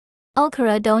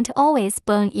Okra don't always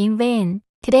burn in vain.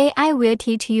 Today I will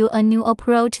teach you a new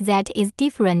approach that is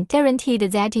different, guaranteed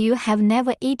that you have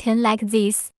never eaten like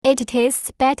this. It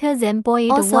tastes better than boiled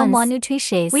ones. Also more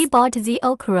nutritious. We bought the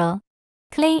okra.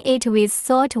 Clean it with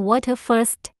salt water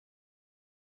first.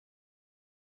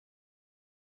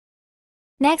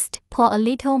 Next, pour a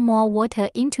little more water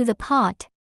into the pot.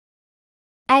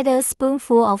 Add a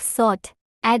spoonful of salt.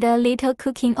 Add a little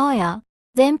cooking oil.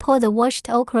 Then pour the washed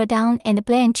okra down and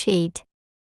blanch it.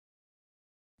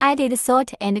 Added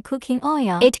salt and cooking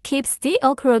oil. It keeps the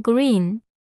okra green.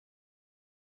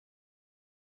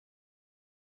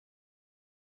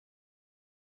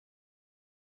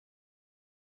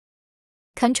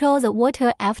 Control the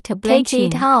water after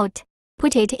blanching. Take it out.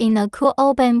 Put it in a cool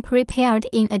oven prepared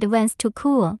in advance to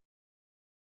cool.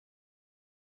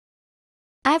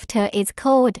 After it's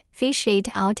cold, fish it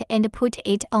out and put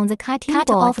it on the cutting board.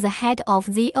 Cut off the head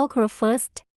of the okra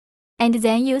first, and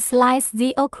then you slice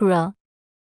the okra.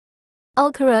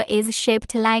 Okra is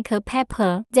shaped like a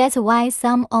pepper. That's why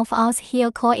some of us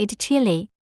here call it chili.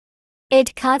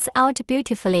 It cuts out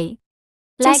beautifully,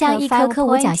 like a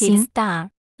five-pointed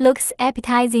star. Looks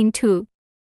appetizing too.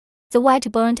 The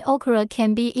white burnt okra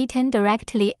can be eaten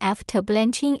directly after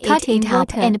blanching it. Cut it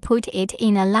up and put it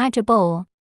in a large bowl.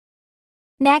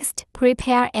 Next,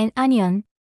 prepare an onion.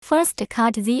 First,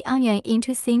 cut the onion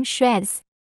into thin shreds.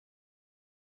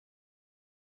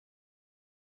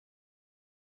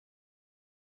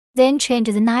 Then change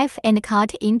the knife and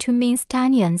cut into minced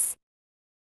onions.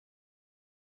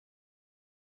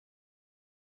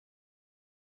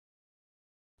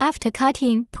 After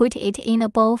cutting, put it in a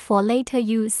bowl for later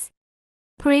use.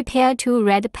 Prepare 2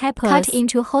 red peppers. Cut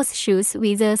into horseshoes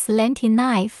with a slanting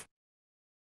knife.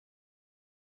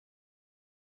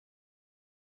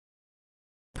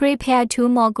 Prepare 2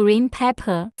 more green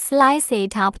peppers. Slice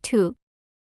it up too.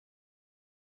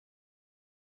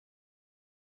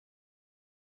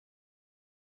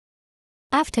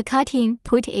 After cutting,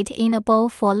 put it in a bowl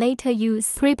for later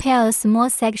use. Prepare a small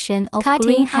section of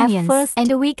green onions first,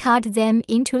 and we cut them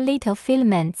into little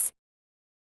filaments.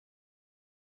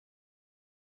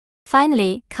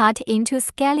 Finally, cut into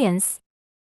scallions.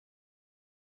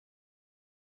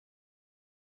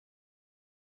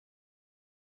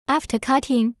 After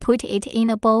cutting, put it in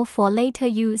a bowl for later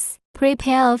use.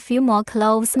 Prepare a few more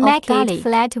cloves of garlic. Make it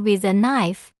flat with a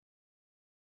knife.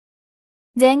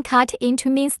 Then cut into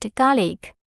minced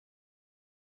garlic.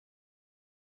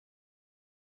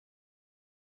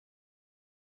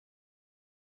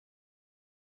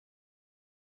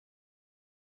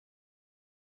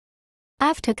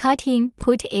 After cutting,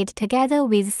 put it together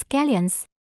with scallions.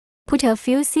 Put a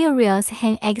few serious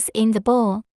hen eggs in the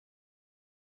bowl.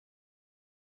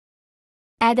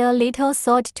 Add a little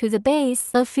salt to the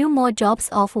base, a few more drops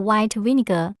of white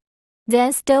vinegar.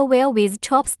 Then stir well with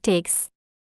chopsticks.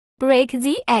 Break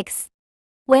the eggs.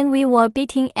 When we were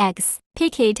beating eggs,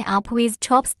 pick it up with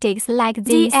chopsticks like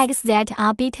this. The eggs that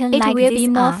are beaten like this will be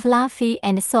more fluffy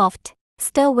and soft.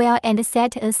 Stir well and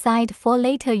set aside for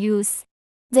later use.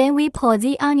 Then we pour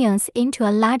the onions into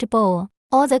a large bowl.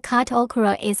 All the cut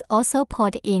okra is also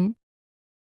poured in.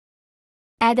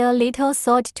 Add a little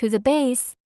salt to the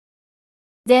base.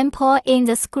 Then pour in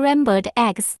the scrambled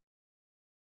eggs.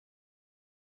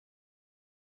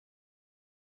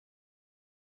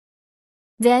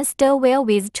 Then stir well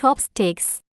with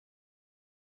chopsticks.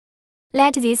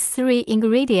 Let these 3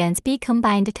 ingredients be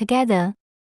combined together.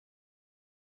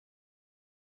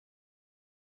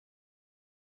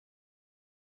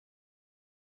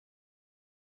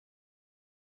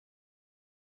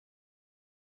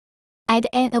 Add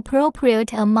an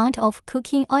appropriate amount of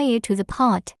cooking oil to the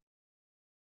pot.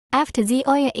 After the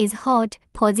oil is hot,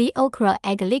 pour the okra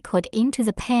egg liquid into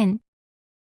the pan.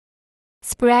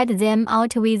 Spread them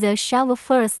out with a shovel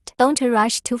first. Don't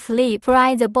rush to flip.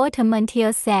 Fry the bottom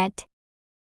until set.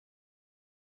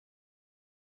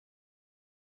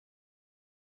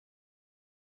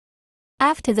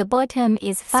 After the bottom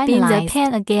is finalized, spin the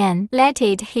pan again. Let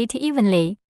it heat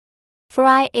evenly.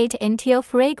 Fry it until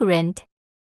fragrant.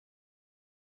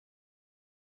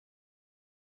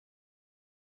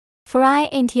 Fry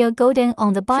until golden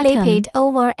on the bottom. Flip it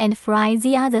over and fry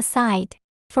the other side.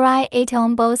 Fry it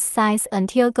on both sides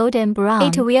until golden brown.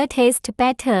 It will taste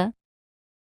better.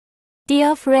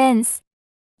 Dear friends,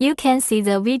 you can see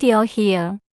the video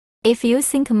here. If you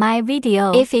think my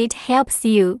video, if it helps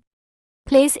you,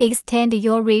 please extend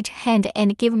your rich hand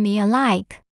and give me a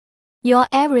like. Your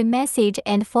every message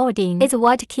and forwarding is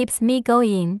what keeps me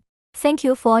going. Thank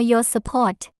you for your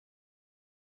support.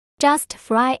 Just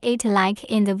fry it like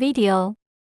in the video.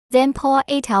 Then pour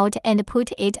it out and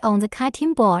put it on the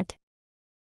cutting board.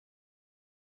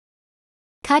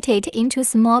 Cut it into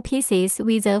small pieces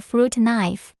with a fruit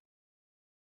knife.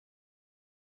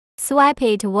 Swipe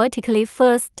it vertically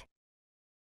first,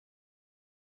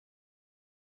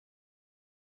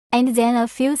 and then a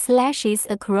few slashes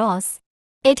across.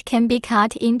 It can be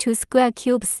cut into square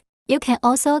cubes. You can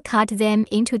also cut them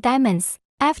into diamonds.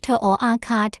 After all are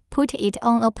cut, put it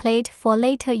on a plate for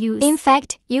later use. In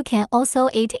fact, you can also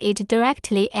eat it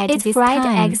directly at this fried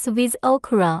time. eggs with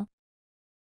okra.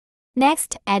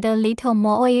 Next, add a little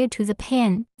more oil to the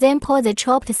pan. Then pour the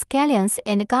chopped scallions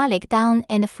and garlic down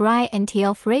and fry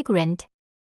until fragrant.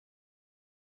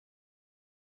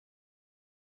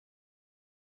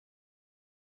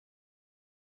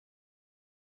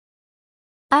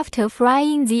 After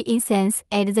frying the incense,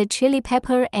 add the chili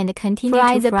pepper and continue to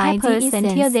fry the peppers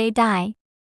until they die.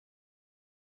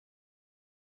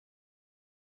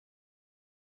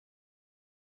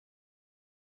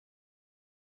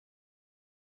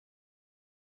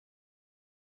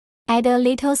 Add a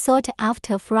little salt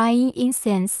after frying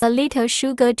incense, a little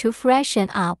sugar to freshen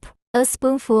up, a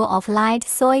spoonful of light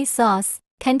soy sauce.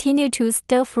 Continue to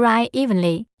stir fry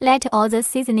evenly. Let all the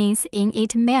seasonings in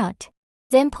it melt.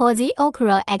 Then pour the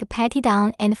okra egg patty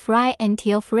down and fry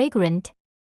until fragrant.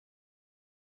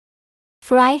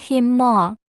 Fry him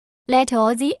more. Let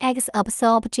all the eggs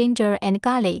absorb ginger and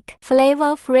garlic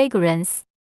flavor fragrance.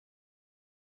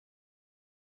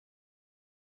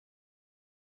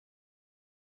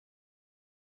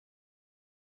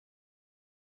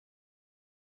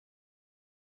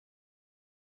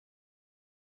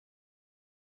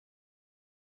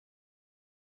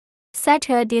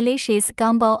 Such a delicious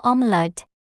gumbo omelette.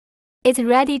 It's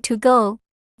ready to go.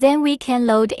 Then we can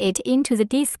load it into the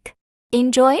disc.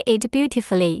 Enjoy it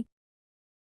beautifully.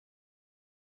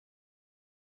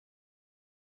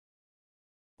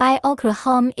 Buy okra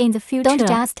home in the future. Don't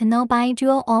just know buy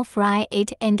jewel or fry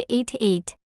it and eat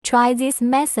it. Try this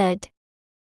method.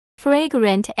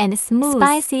 Fragrant and smooth,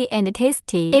 spicy and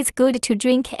tasty. It's good to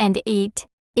drink and eat.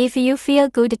 If you feel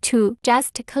good too,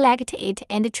 just collect it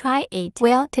and try it.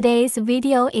 Well, today's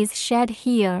video is shared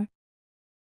here.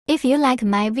 If you like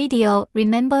my video,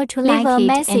 remember to leave a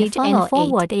message and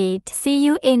forward it. See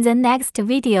you in the next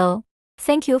video.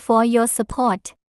 Thank you for your support.